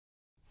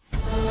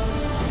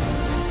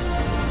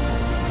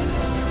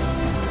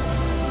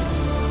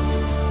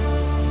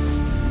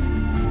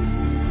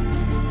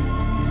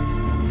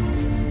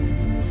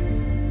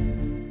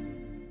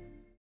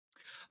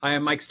Hi,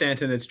 I'm Mike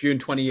Stanton. It's June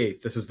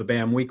 28th. This is the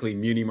BAM Weekly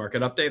Muni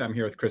Market Update. I'm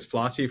here with Chris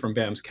Flossie from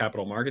BAM's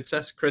Capital Markets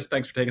Desk. Chris,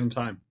 thanks for taking some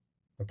time.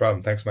 No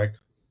problem. Thanks, Mike.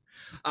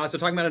 So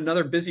talking about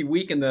another busy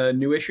week in the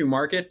new issue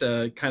market,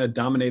 kind of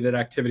dominated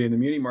activity in the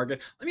muni market.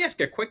 Let me ask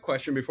you a quick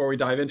question before we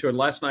dive into it.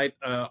 Last night,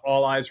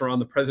 all eyes were on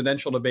the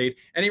presidential debate.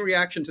 Any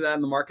reaction to that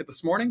in the market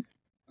this morning?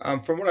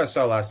 From what I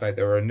saw last night,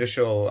 there were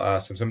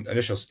some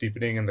initial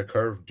steepening in the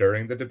curve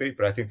during the debate,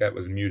 but I think that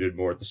was muted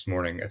more this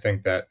morning. I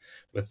think that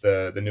with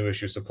the new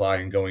issue supply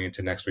and going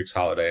into next week's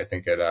holiday, I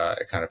think it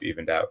kind of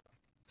evened out.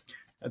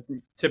 A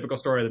typical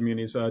story of the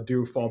munis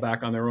do fall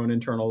back on their own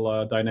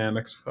internal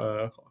dynamics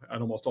at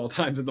almost all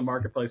times in the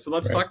marketplace. So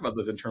let's talk about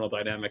those internal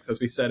dynamics. As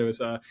we said, it was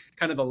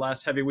kind of the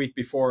last heavy week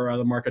before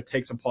the market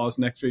takes a pause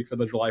next week for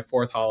the July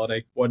 4th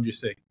holiday. What did you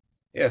see?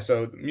 Yeah,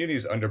 so the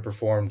Munis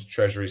underperformed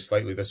Treasuries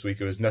slightly this week.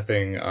 It was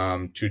nothing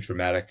too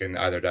dramatic in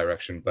either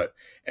direction, but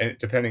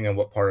depending on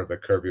what part of the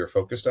curve you're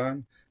focused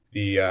on,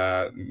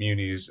 the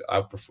Munis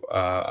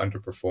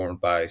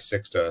underperformed by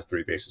 6 to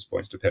 3 basis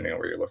points, depending on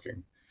where you're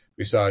looking.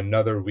 We saw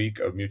another week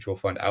of mutual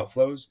fund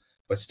outflows,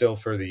 but still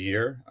for the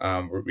year,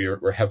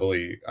 we're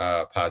heavily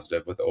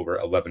positive with over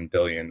 11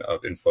 billion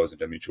of inflows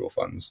into mutual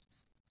funds.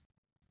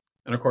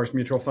 And of course,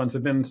 mutual funds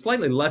have been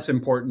slightly less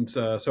important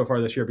so far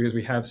this year because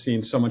we have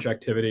seen so much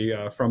activity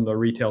from the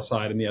retail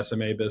side in the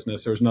SMA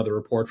business. There was another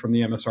report from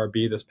the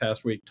MSRB this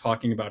past week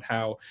talking about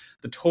how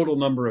the total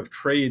number of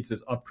trades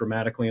is up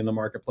dramatically in the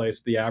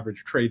marketplace. The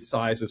average trade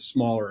size is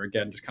smaller,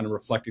 again, just kind of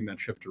reflecting that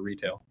shift to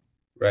retail.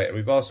 Right. And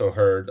we've also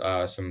heard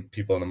some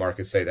people in the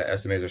market say that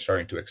SMAs are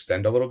starting to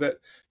extend a little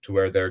bit to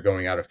where they're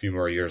going out a few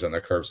more years on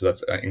their curve. So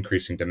that's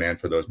increasing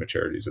demand for those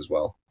maturities as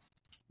well.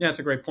 Yeah, it's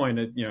a great point.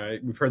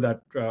 We've heard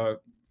that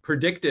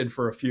predicted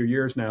for a few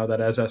years now that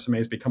as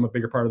SMAs become a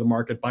bigger part of the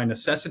market, by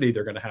necessity,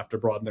 they're going to have to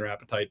broaden their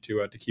appetite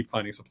to keep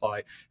finding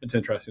supply. It's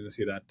interesting to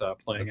see that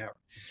playing out.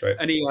 That's right.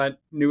 Any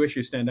new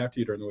issues stand out to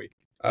you during the week?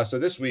 So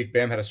this week,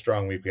 BAM had a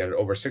strong week. We had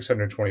over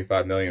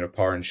 625 million of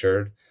par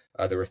insured.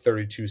 There were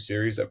 32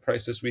 series that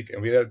priced this week,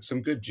 and we had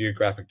some good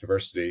geographic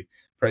diversity,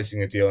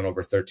 pricing a deal in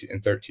over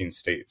 13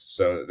 states.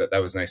 So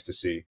that was nice to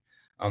see.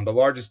 The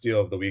largest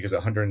deal of the week is a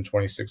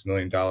 $126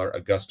 million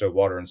Augusta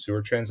water and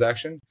sewer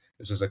transaction.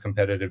 This was a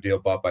competitive deal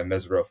bought by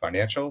Mesro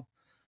Financial.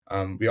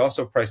 We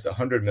also priced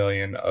 $100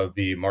 million of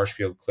the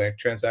Marshfield Clinic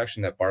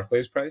transaction that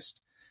Barclays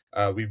priced.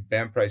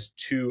 BAM priced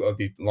 2 of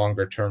the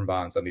longer term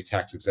bonds on the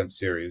tax-exempt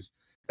series.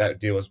 That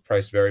deal was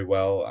priced very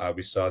well.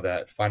 We saw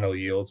that final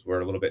yields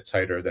were a little bit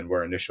tighter than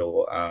where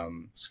initial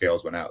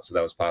scales went out, so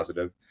that was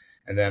positive.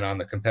 And then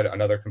on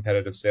another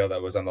competitive sale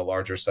that was on the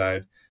larger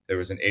side, there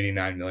was an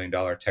 $89 million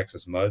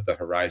Texas MUD, the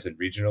Horizon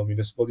Regional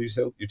Municipal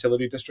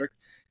Utility District.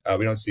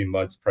 We don't see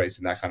MUDs priced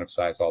in that kind of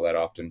size all that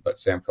often, but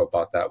Samco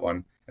bought that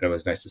one, and it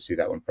was nice to see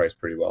that one priced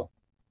pretty well.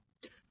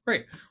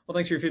 Great. Well,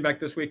 thanks for your feedback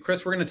this week.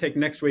 Chris, we're going to take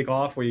next week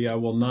off. We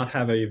will not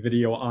have a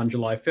video on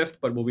July 5th,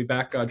 but we'll be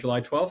back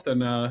July 12th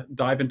and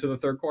dive into the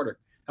third quarter.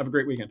 Have a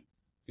great weekend.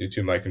 You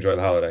too, Mike. Enjoy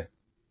the holiday.